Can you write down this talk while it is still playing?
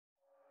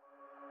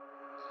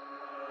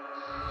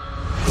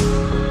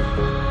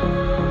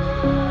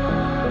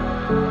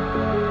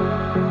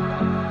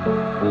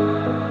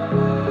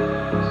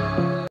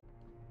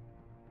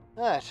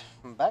Alright,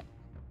 I'm back.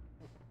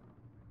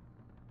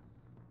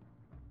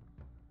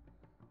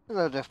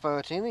 Hello there,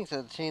 fellow teamings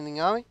of the Chaining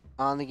Army,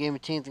 on the game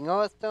of Chaining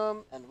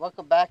Storm, and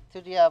welcome back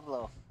to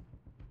Diablo.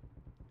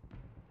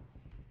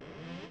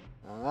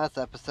 Last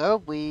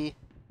episode, we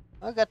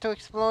got to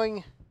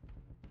exploring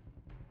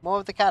more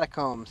of the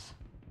catacombs.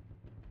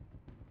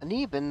 And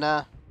even,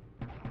 as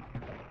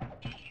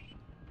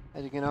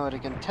you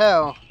can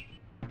tell,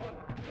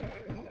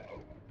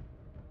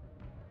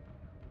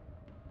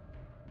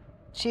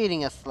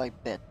 cheating a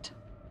slight bit.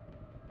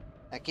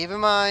 Now keep in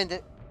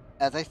mind,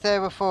 as I said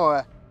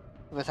before,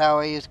 with how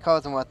I use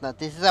codes and whatnot,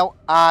 this is how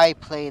I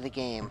play the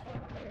game.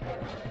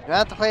 You don't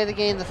have to play the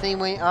game the same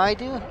way I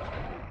do.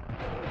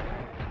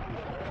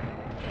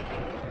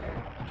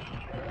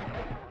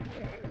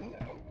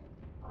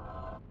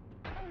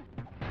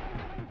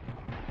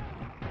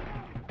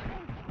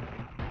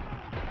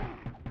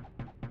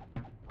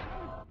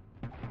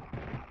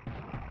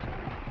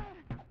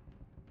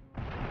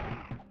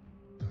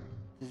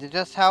 This is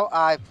just how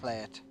I play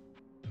it.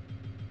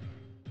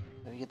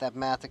 Let me get that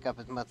magic up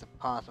as much as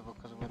possible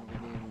because we're going to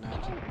be needing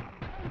that.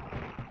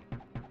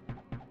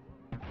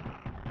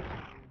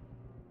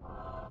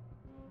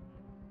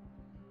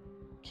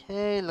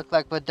 Okay, look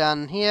like we're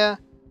done here.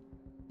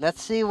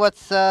 Let's see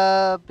what's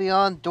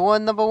beyond door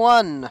number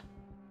 1.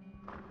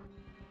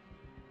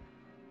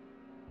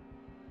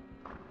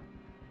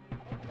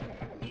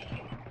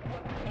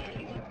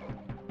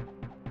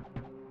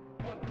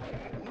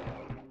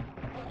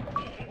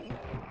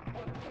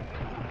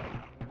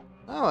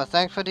 Oh, well,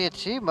 thanks for the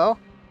achievement.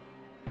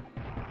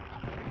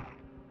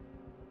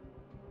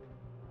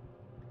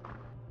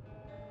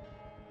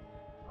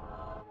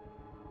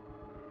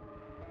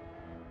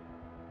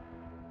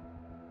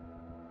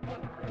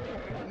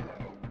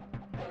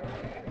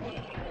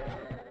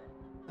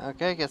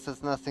 Okay, guess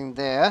there's nothing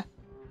there.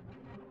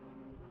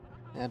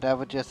 And that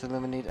would just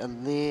eliminate a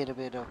little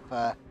bit of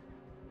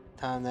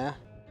time there.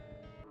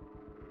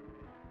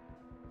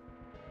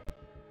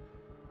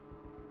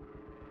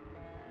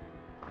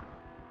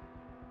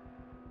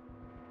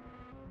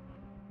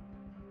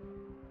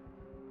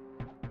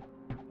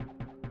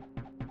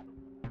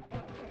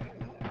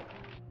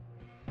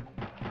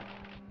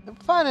 I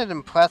find it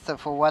impressive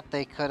for what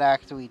they could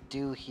actually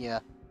do here.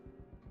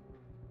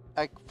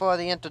 Like, for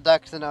the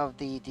introduction of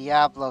the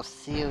Diablo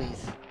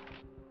series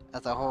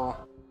as a whole.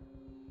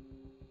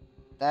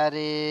 That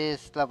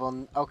is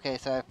level... Okay,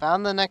 so I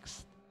found the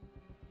next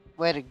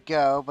way to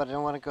go, but I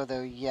don't want to go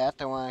there yet.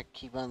 I want to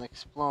keep on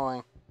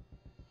exploring.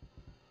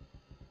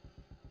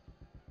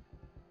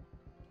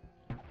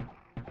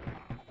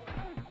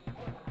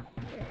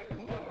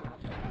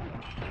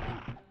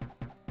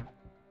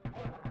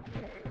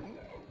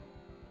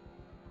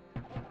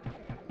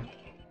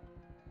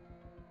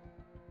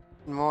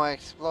 The more I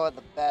explore,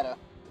 the better.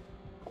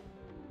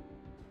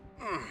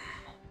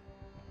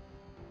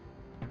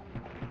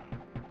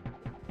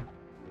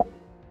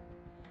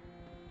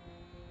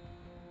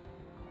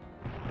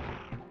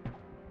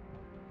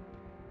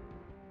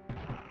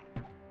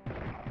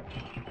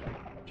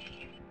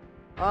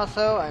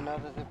 Also, I know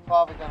this is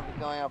probably going to be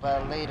going up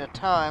at a later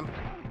time.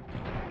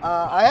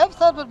 I have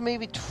thought about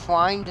maybe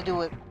trying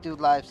to do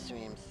live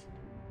streams.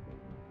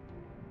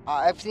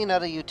 I've seen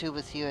other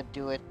YouTubers here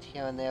do it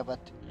here and there, but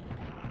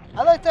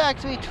I like to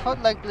actually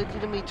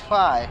legitimately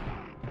try.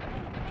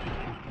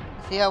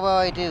 See how well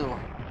I do.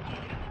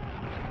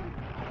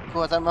 Of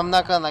course, I'm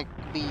not gonna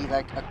be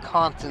like a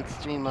constant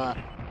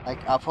streamer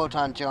like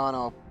Proton John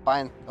or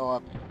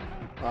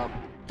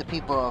the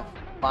people of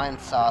Vine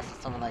Sauce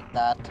or something like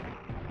that.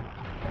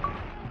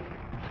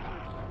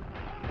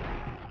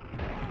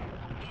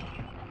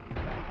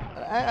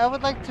 But I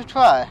would like to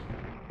try.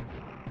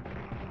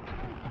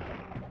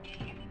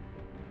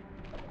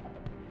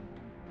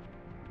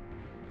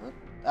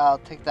 I'll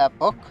take that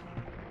book.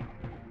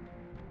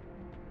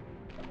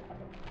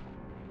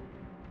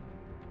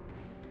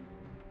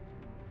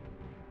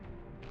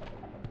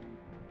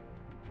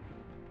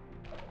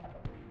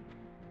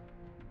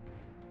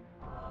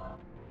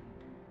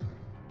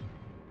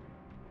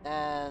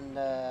 And,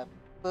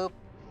 boop.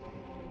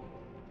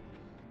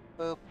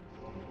 Boop.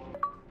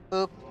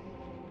 Boop.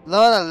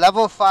 Learn a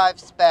level 5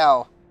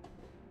 spell.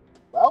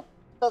 Well,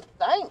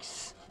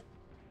 thanks.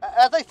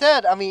 As I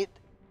said, I mean,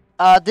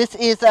 this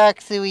is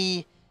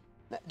actually...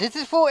 This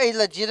is for a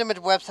legitimate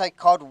website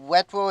called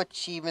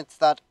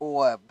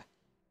retroachievements.org.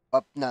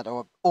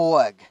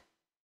 Org.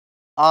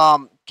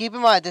 Keep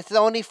in mind, this is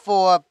only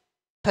for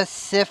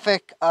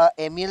Pacific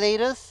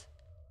emulators.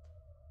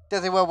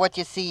 Does it well what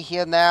you see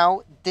here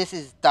now? This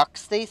is Duck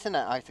Station.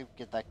 I have to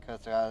get that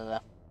cursor out of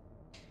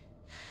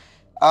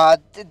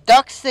there.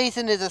 Duck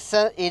Station is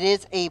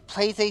a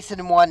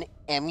PlayStation 1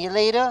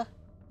 emulator.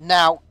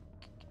 Now,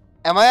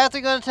 am I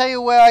actually going to tell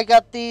you where I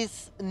got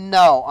these?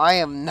 No, I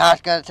am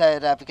not going to tell you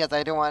that because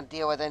I don't want to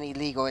deal with any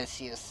legal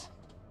issues.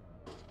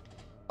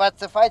 But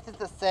suffice it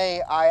to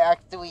say, I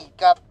actually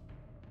got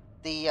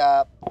the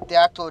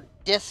actual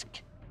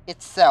disc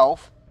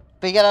itself,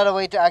 figured out a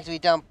way to actually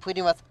dump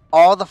pretty much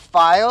all the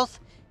files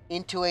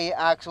into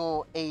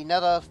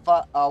another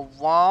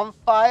ROM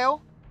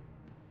file,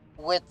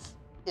 which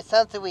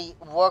essentially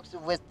works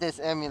with this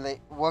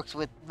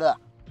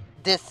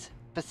this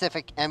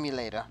specific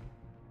emulator.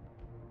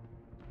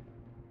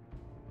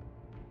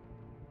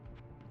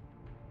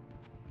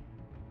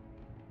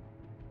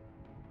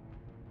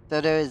 So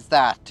there is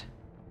that.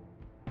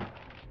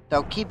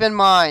 So keep in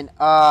mind,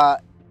 I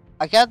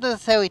can't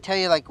necessarily tell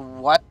you like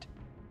what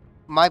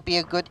might be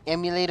a good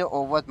emulator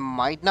or what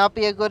might not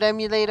be a good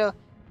emulator.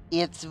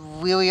 It's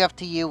really up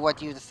to you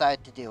what you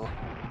decide to do.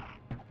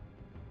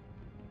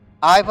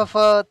 I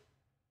prefer...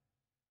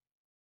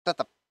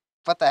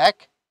 What the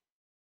heck?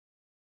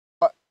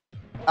 But,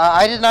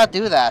 I did not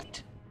do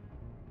that.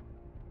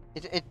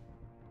 Is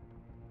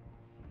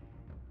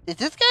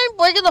this game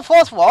breaking the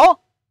fourth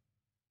wall?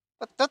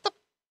 What the...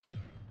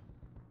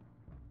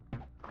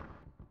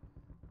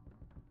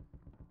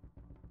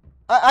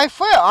 I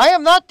swear, I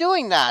am not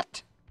doing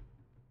that.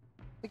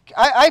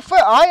 I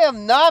swear, I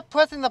am not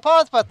pressing the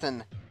pause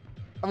button.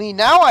 I mean,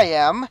 now I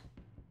am.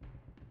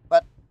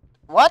 But,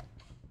 what?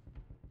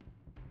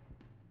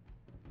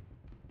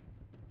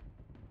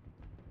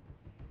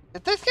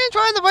 Is this game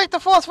trying to break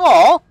the fourth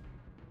wall?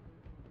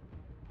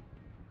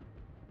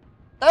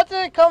 That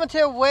didn't come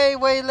until way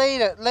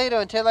later,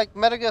 until like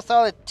Metal Gear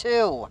Solid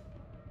 2.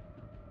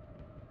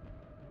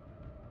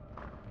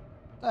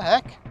 The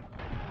heck?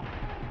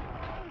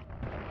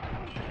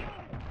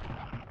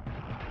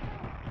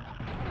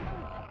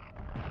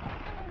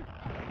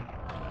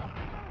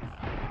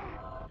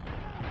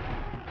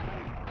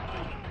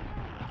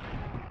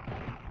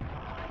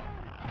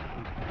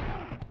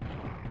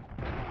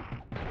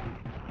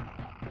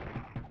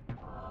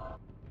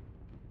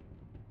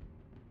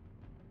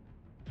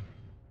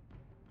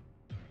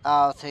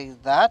 I'll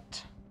take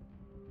that.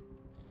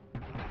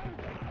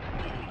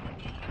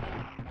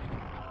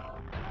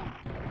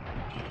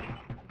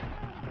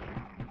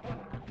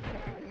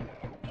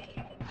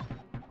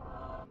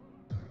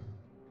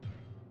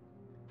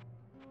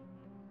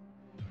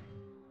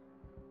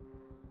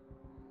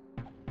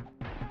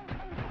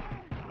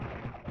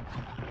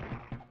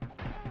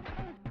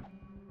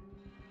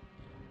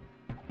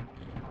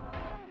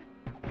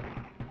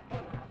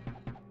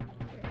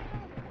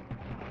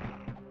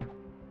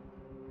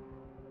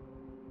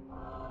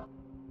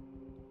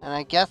 And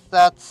I guess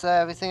that's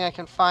everything I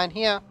can find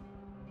here.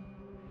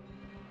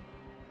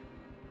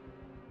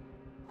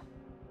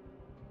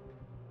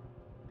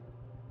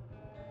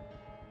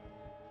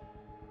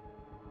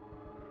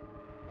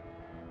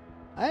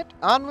 Alright,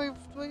 on we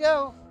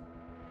go.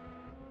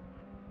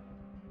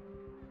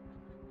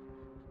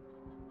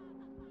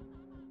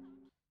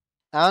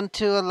 On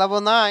to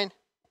level 9.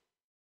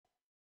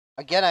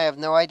 Again, I have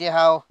no idea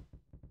how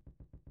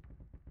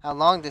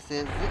long this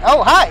is.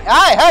 Oh,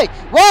 hi!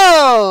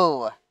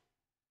 Whoa!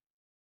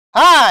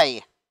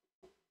 Hi!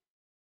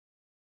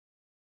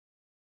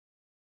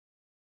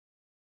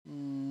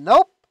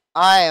 Nope,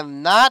 I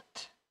am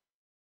not.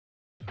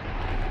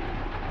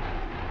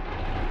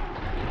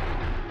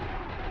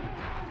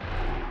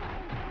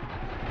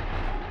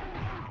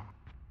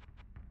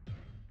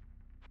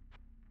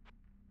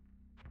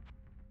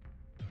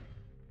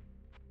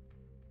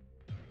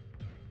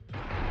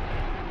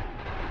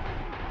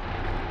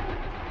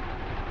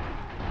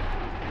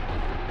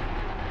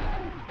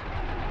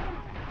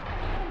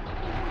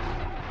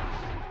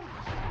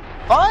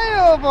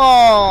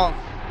 Fireball!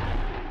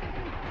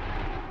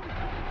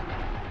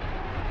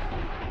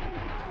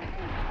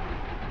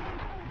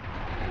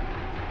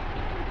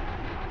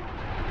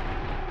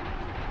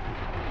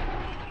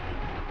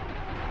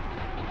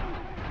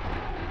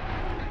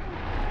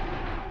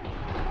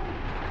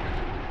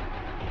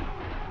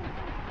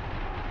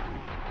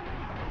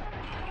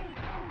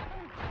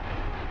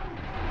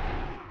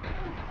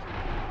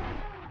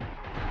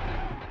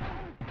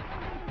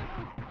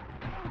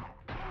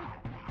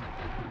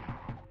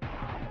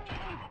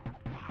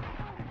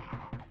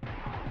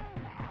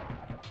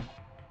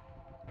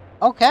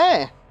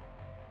 Okay.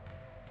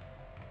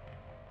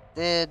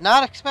 Did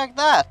not expect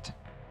that.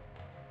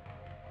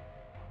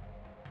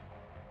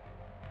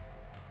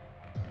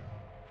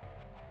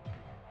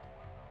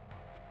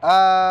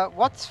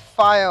 What's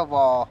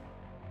fireball?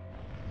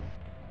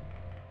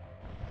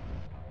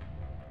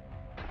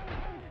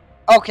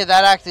 Okay,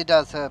 that actually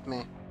does hurt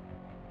me.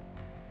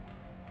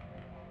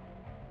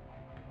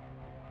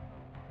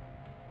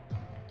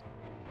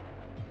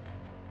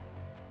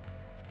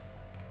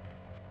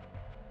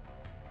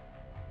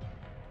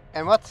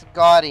 And what's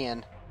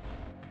Guardian?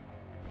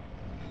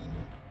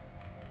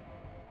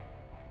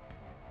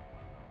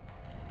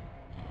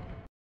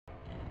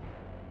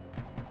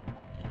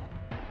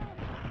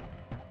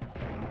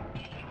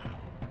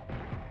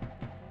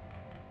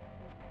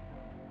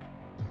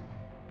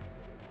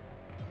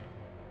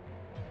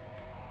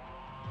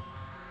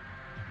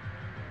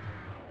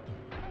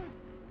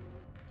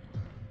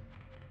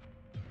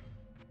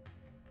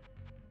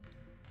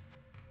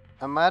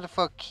 I might as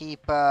well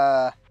keep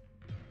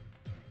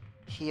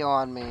heal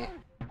on me.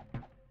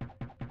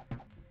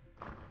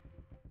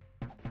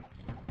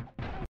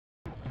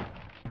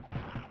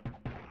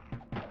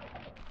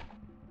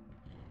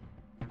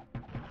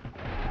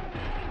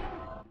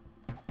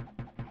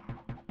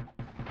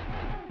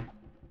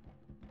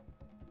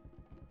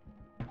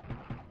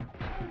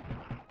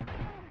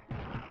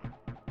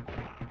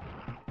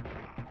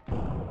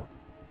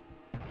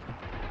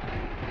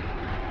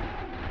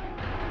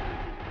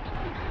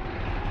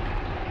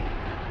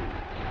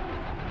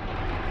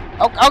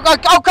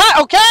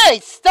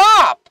 Okay,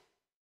 stop!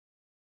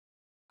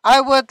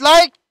 I would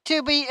like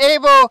to be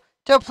able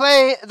to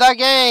play the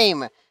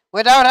game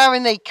without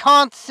having a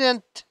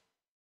constant...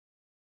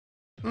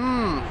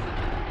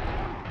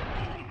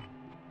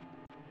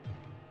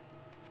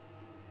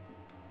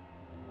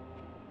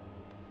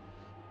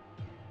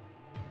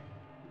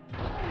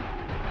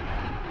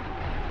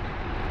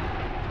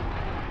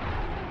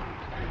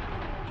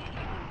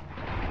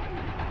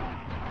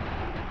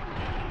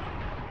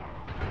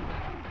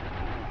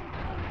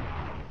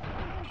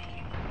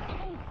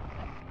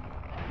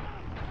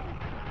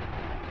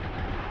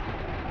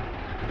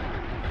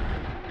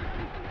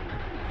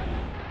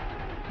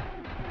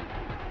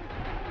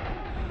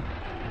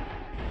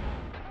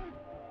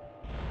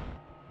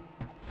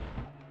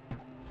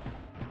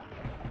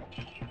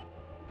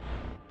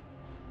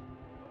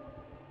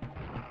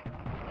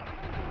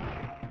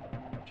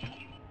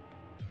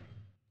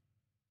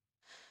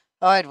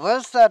 Alright,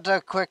 where's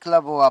that quick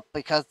level up?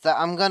 Because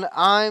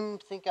I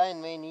think I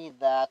may need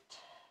that,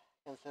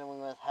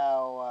 considering with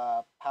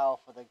how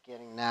powerful they're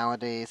getting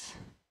nowadays.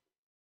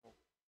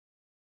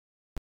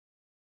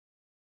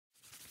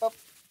 Oh.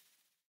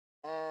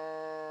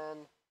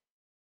 And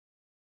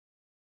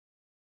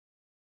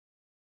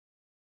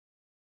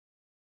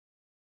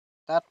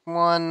that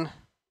one.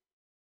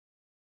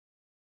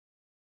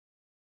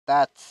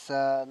 That's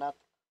not.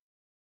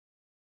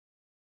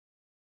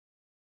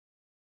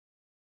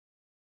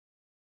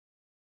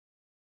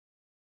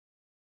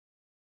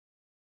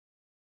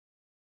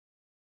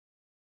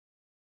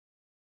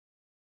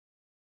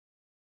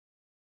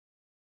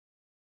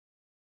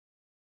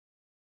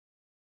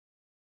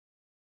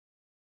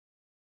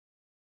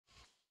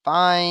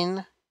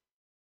 Fine.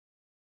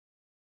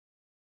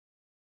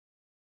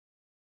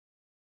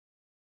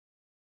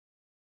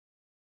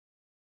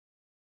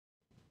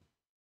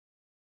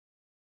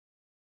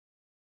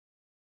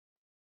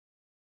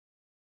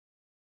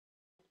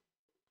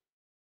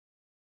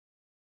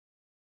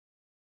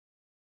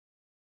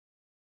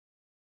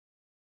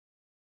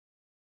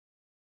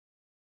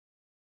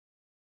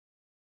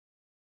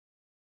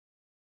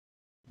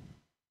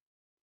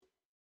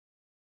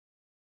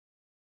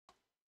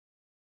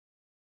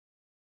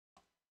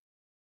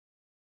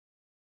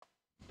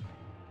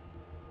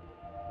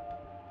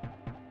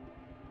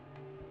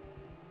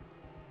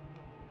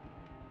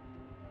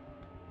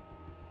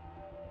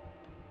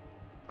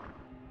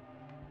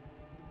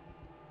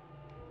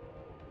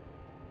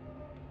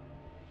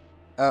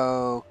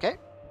 Okay.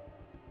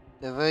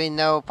 There's really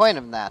no point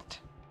of that.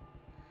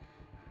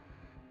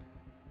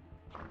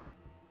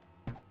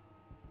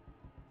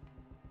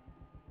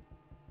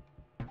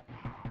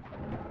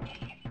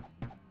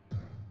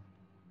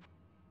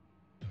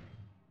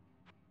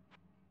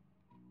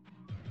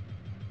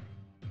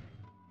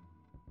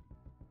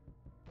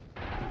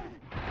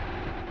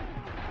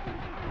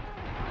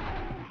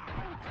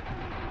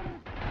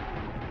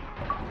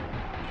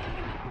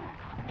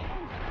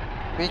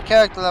 Reach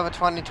character level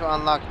 20 to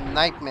unlock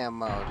nightmare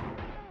mode.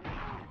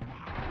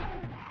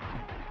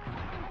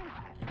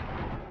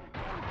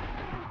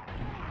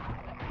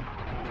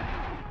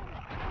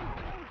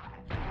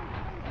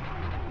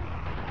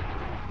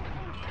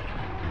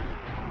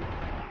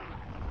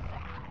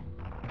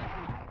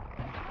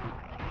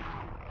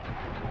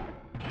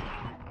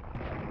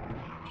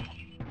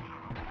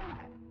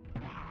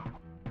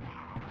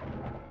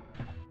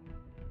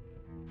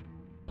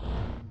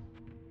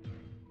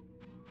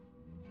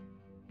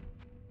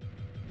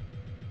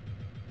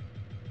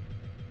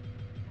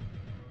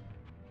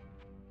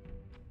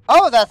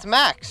 Oh, that's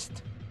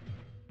maxed.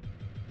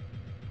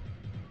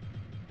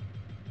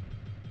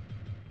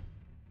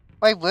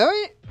 Wait,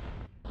 really?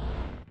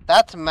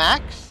 That's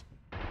max?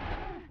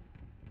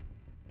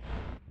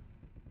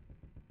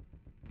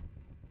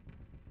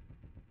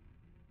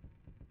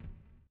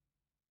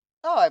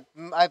 Oh,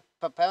 I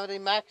apparently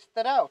maxed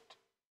it out.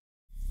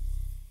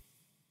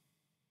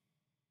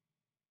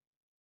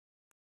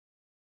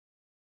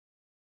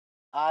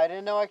 I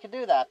didn't know I could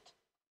do that.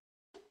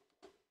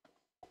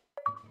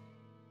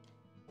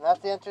 And that's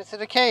the entrance to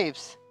the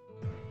caves.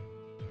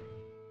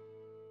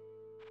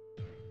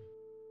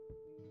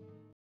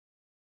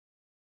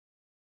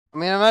 I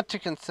mean, I'm not too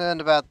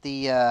concerned about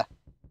the,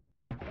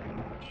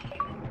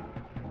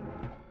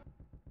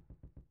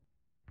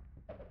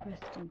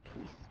 Rest in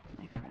peace,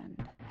 my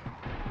friend.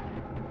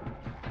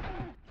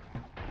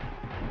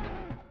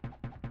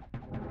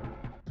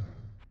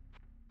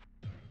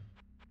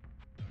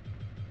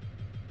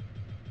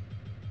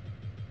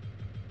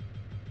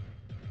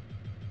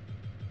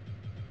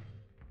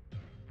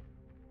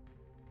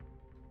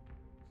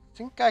 I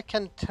think I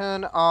can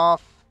turn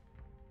off...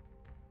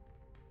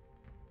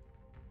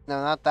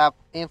 No, not that.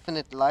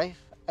 Infinite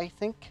life, I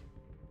think.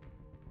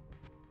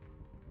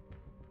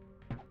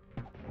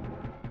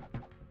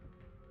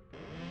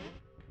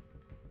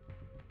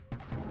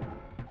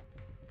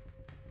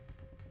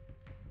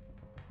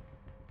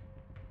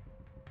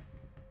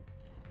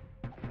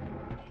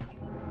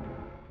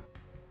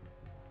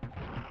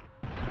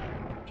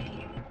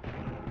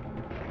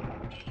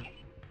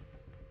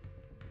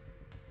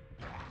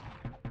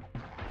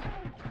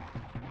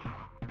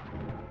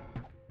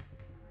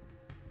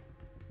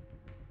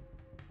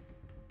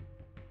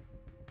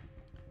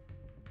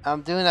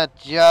 I'm doing that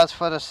just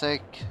for the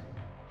sake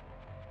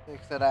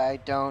that I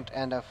don't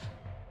end up.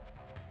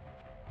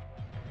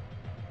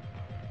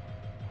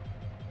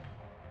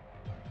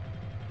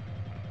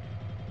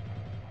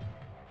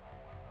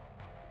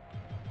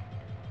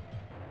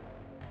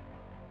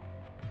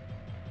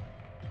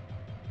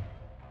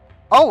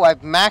 Oh,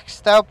 I've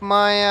maxed out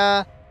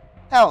my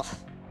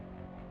health.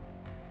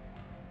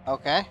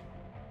 Okay.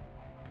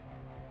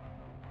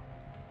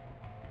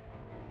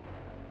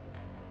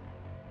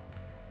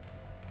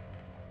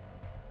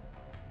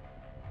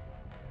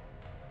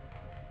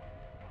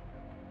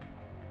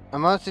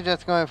 I'm mostly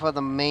just going for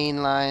the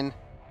main line.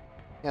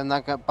 I'm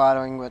not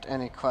bothering with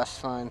any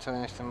quest lines or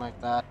anything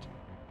like that.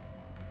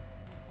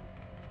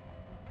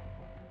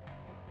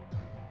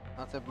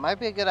 Also, it might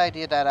be a good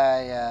idea that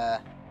I,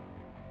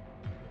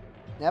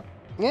 Yep.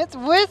 It's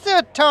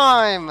wizard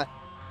time!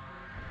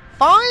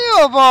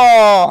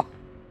 Fireball!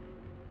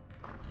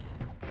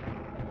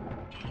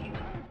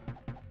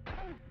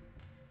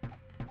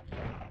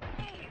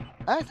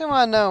 I actually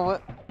want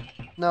to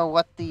know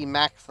what the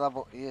max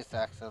level is,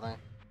 actually.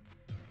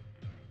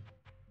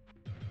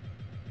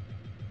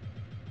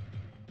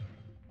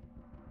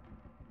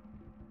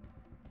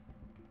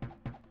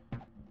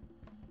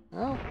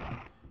 Oh.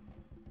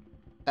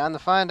 Time to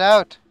find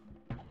out.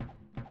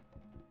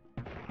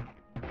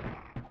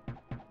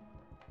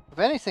 If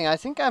anything, I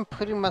think I'm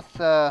pretty much,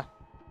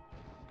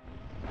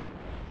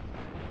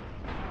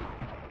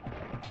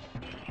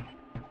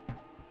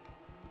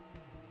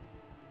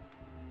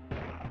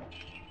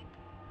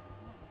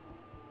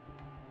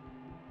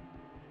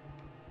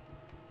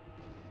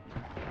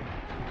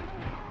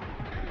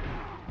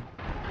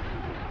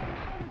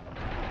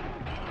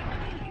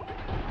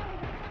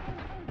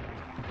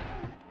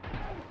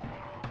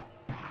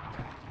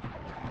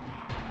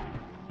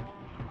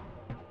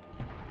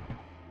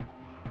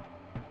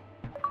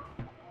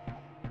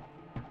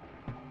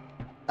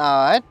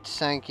 Alright,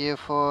 thank you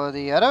for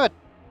the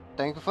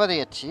thank you for the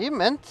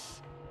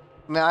achievements.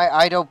 I mean,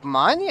 I don't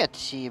mind the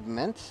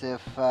achievements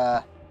if,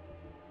 Alright,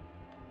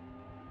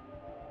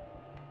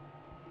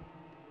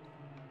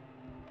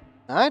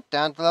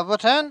 down to level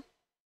 10.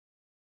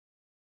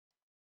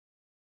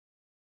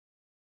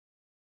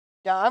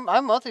 Yeah,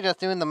 I'm mostly just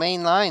doing the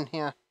main line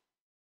here.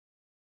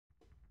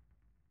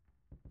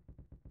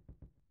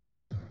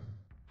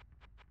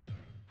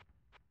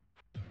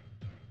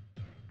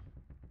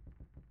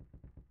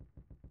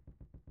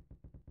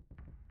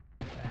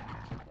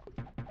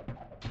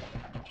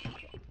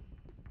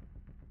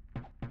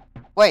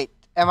 Wait,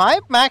 am I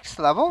at max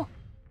level?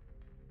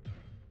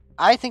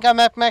 I think I'm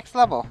at max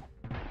level.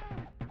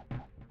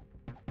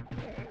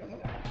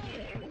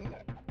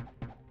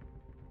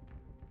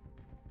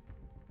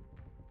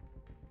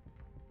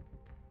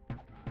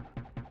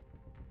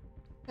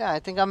 Yeah, I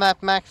think I'm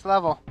at max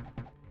level.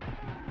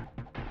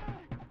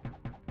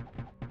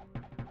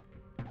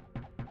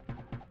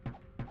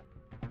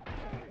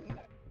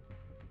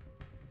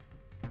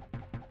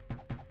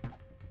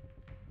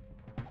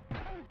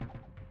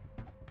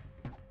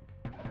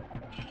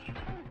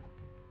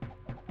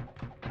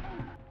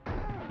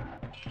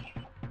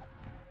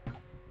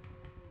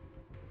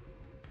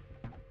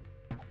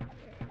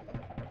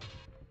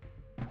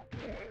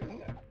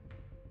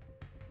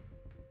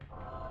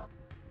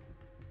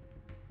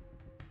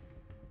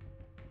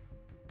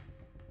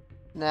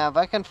 Now, if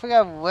I can figure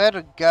out where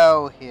to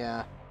go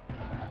here,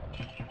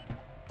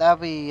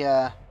 that'll be,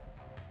 I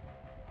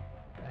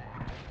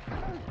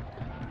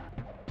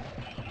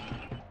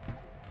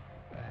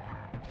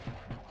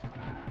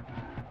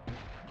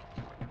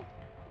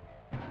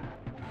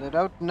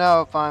don't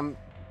know if I'm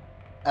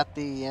at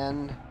the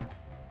end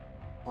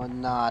or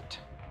not.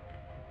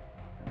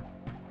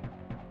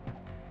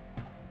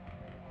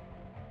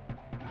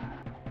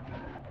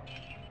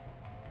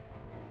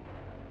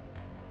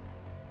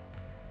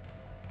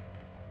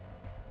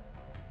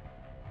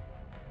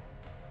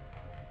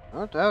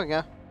 Oh, there we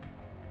go.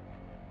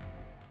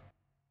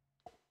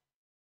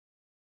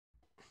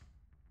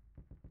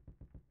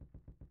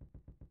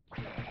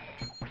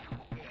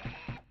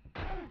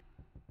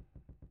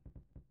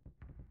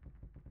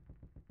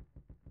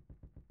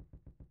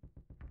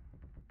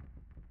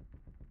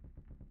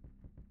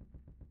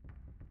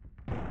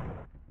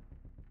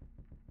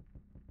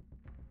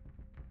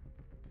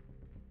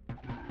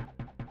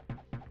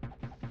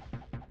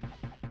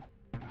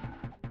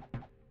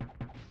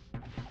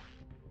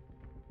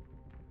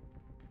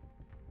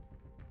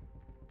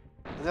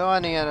 If there are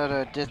any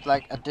other just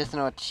like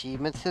additional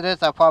achievements to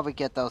this, I'll probably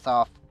get those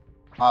off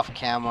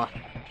camera.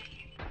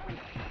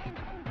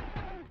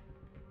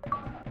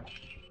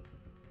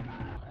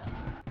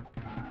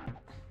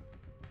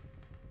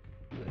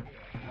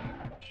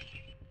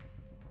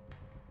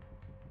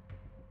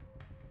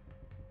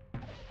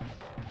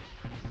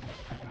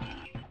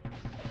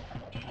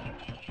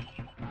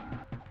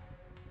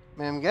 I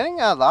mean, I'm getting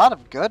a lot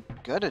of good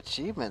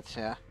achievements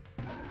here.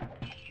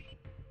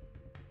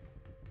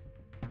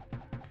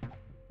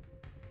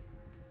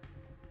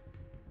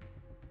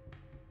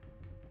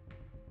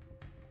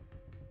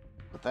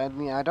 But I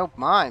mean, I don't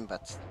mind,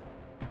 but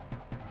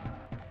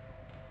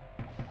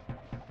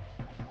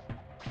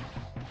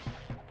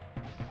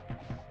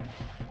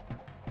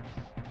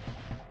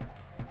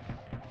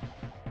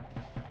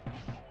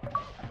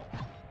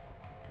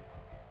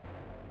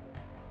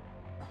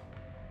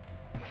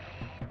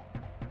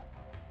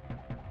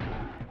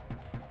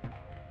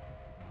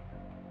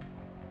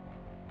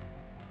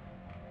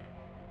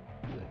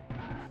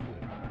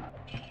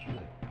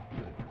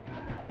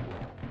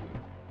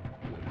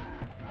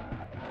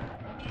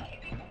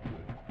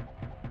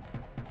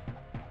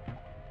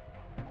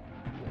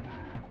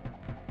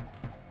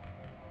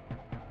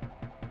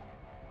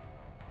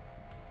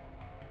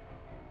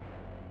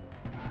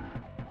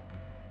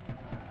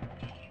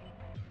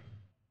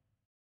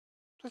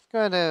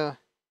go to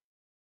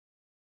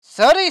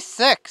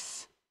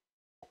 36.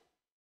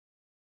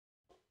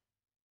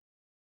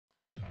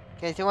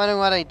 Okay, so you wondering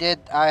what I did?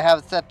 I have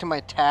it set to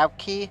my tab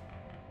key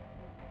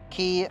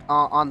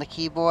on the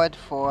keyboard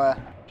for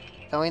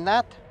doing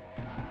that.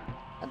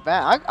 And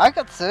bam, I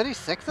got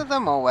 36 of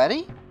them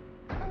already?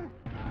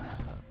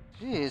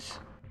 Jeez.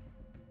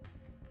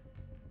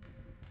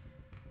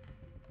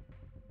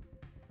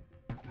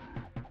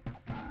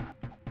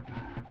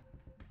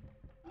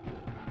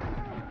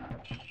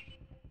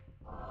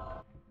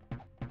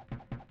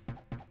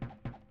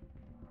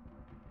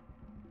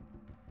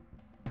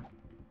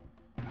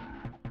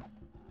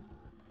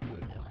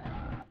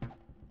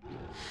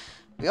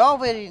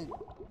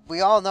 We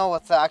all know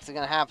what's actually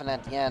gonna happen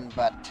at the end,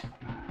 but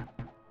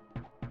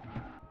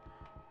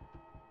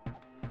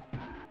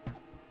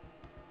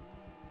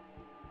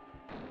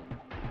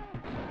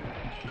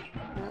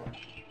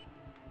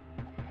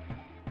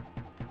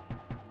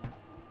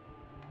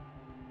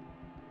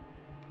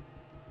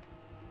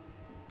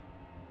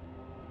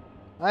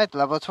right,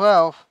 level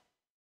 12.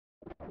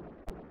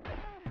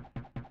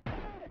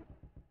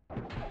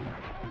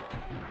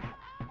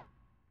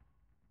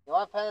 You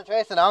want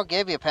penetration? I'll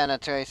give you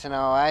penetration,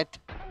 alright?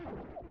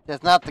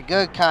 Just not the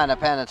good kind of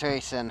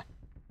penetration.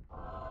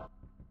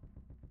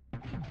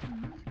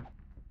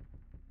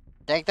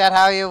 Take that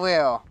how you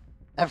will.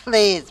 And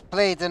please,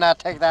 please do not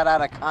take that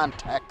out of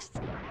context.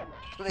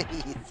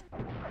 Please.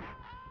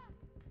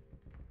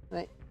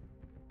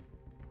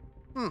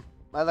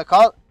 Well,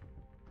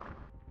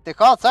 they're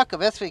called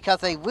succubus because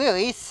they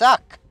really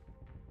suck.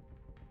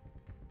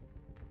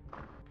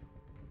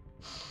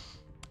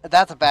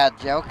 That's a bad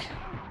joke.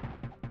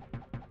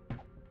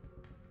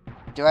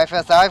 Do I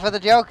feel sorry for the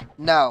joke?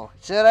 No.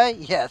 Should I?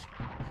 Yes.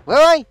 Will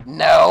I?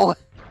 No.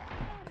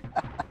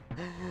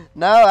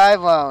 No, I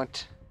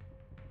won't.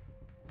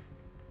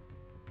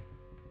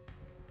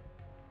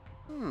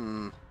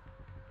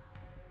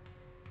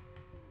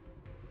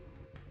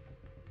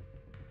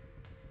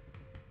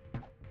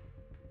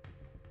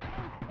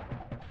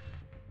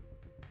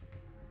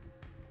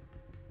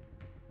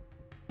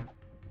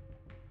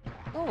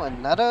 Oh,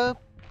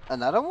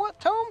 another what,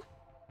 Tome?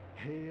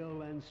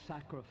 Hail and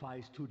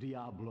sacrifice to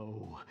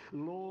Diablo,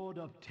 Lord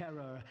of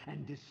terror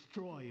and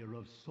destroyer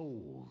of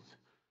souls.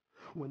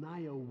 When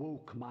I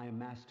awoke my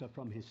master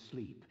from his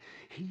sleep,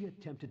 he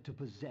attempted to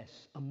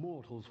possess a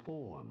mortal's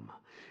form.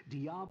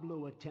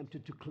 Diablo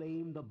attempted to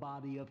claim the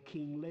body of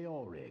King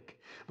Leoric,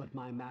 but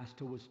my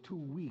master was too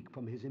weak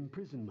from his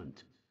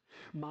imprisonment.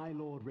 My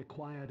lord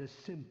required a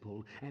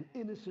simple and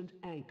innocent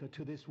anchor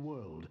to this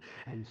world,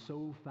 and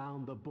so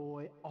found the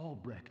boy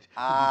Albrecht to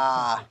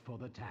be perfect for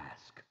the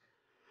task.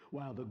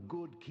 While the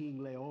good King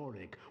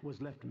Leoric was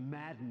left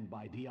maddened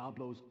by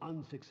Diablo's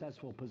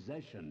unsuccessful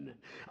possession,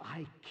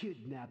 I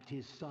kidnapped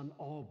his son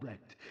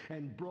Albrecht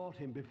and brought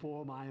him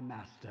before my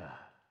master.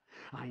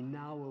 I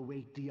now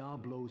await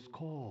Diablo's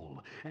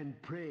call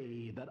and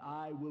pray that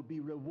I will be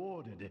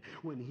rewarded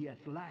when he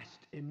at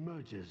last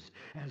emerges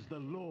as the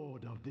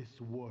lord of this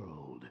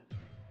world.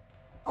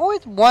 I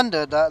always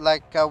wondered,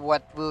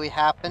 what really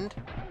happened.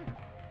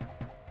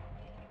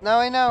 Now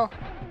I know.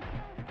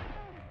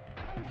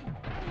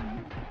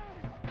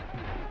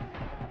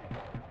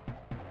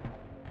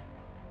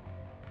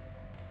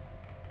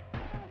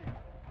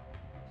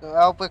 So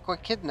Albrecht were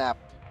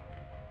kidnapped.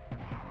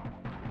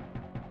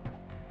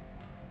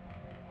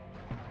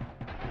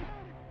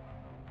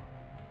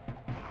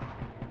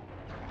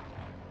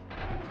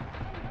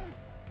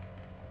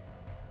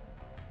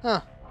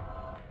 Huh.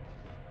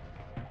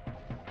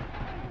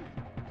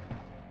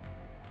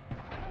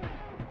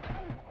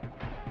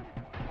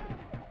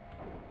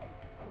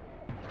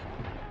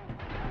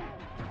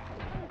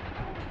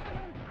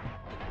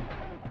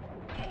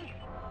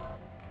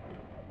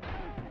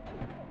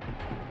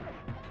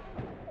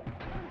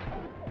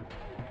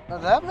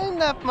 Does that mean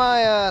that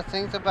my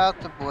thing's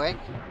about to break?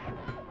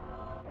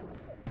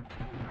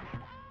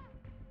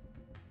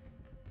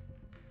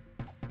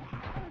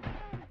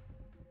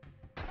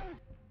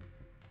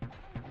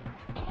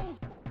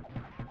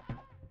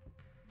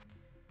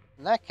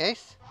 In that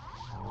case,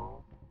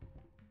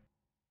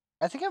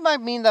 I think it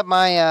might mean that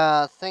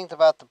my thing's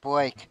about to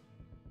break.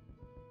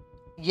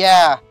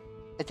 Yeah,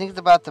 I think it's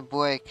about to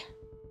break.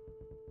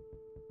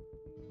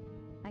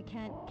 I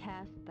can't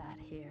cast that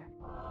here.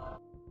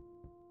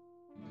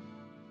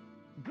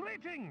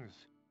 Greetings!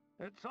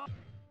 It's all...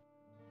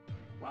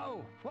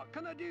 Whoa, what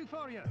can I do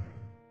for you?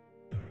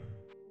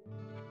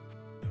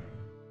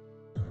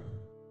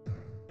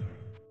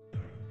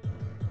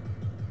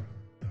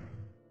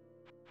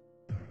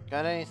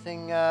 Got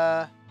anything,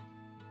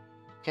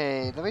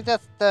 Okay, let me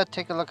just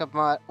take a look at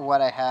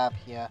what I have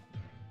here.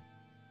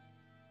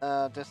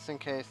 Just in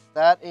case.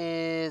 That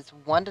is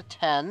 1 to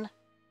 10.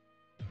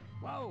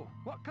 Whoa,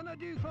 what can I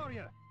do for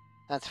you?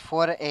 That's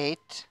 4 to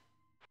 8.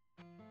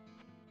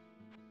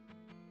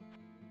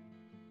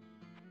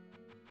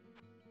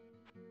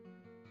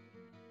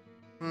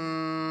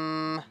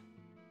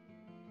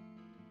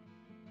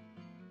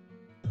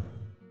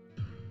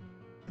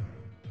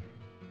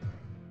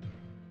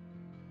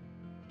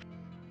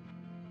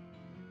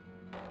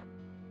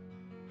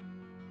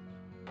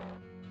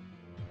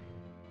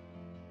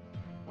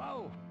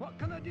 What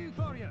can I do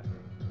for you?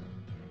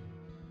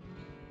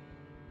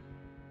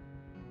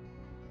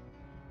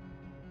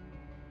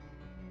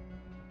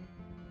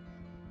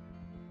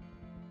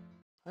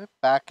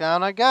 Back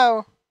down I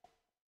go.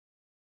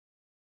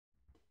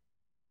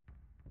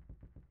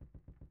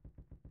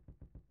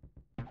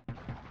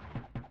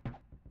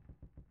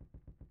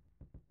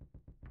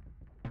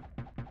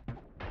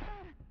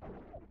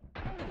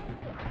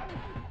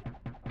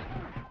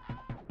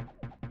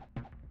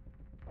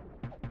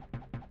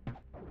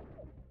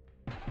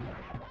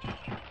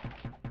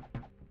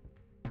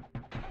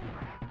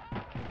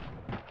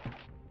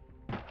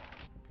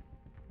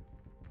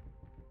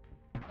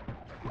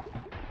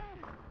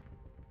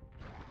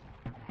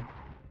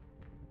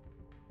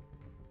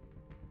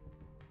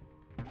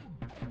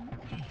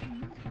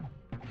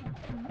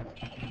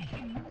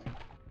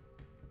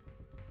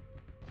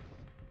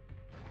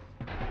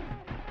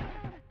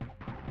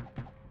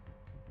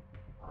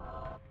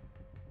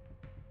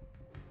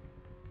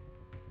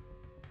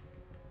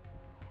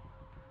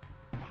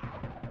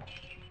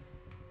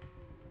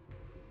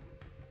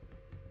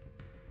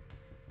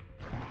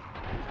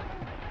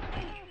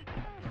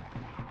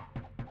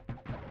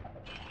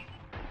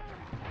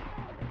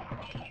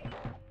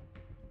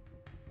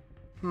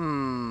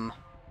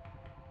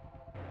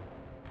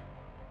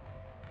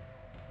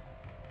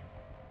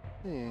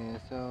 Yeah,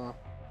 so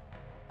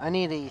I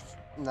need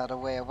another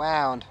way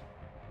around.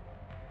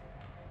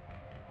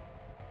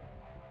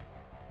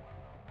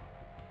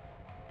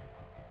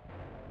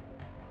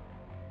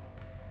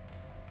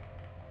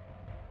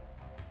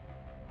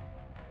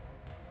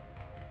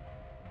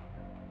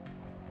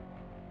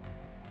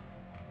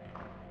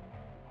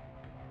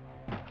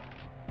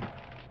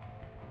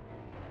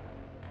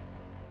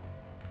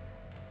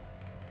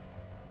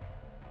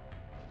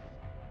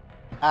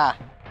 Ah.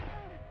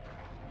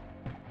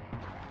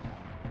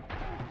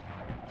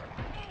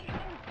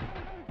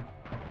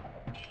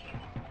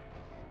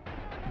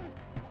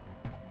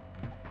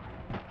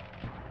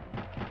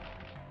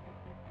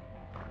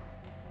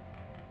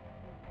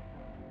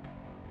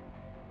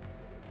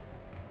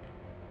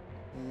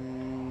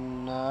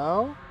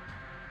 No.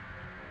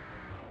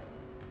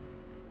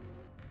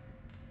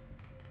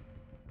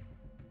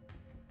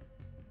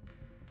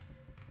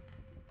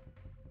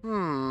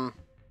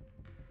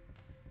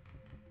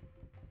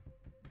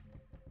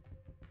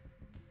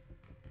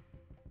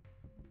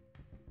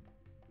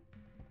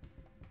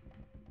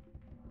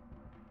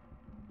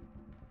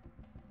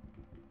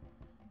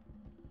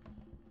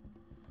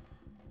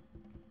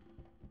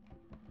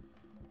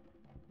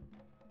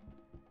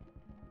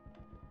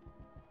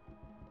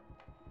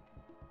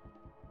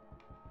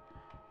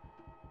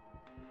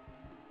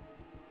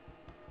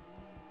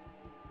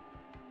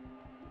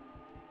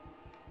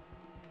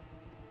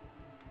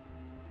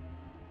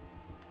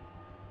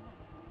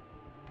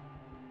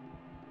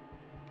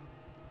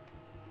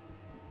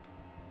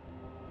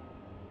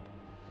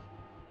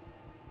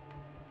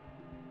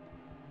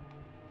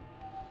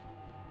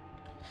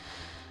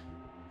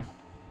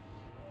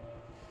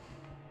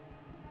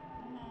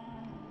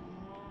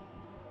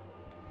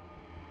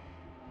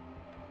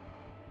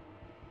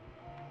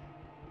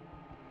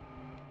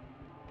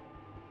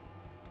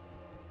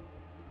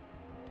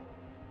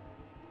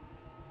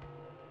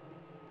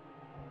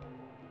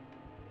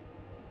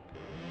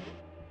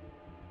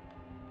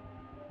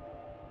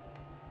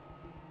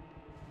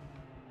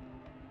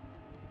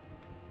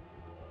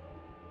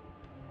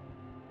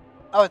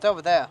 Oh, it's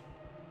over there.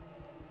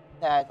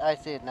 Yeah, I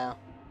see it now.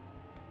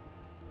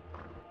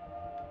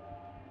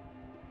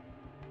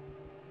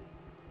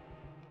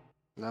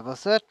 Level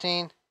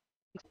 13.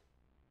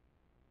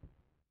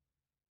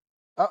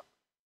 Oh.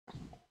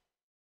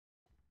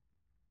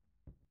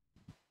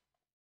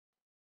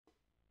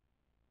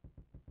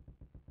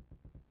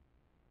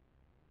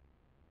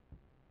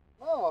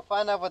 Well, we'll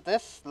find out what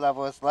this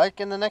level is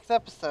like in the next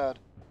episode.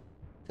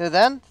 Till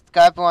then,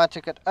 subscribe if you want to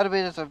check out other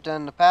videos I've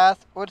done in the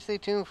past, or to stay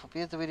tuned for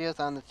future videos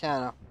on the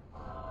channel.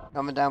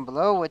 Comment down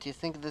below what you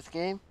think of this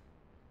game,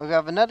 or if you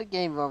have another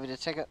game you want me to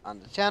check out on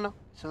the channel,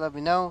 so let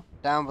me know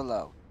down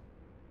below.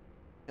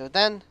 Till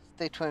then,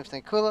 stay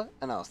 20% cooler,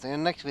 and I'll see you in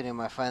the next video,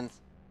 my friends.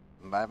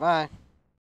 Bye bye.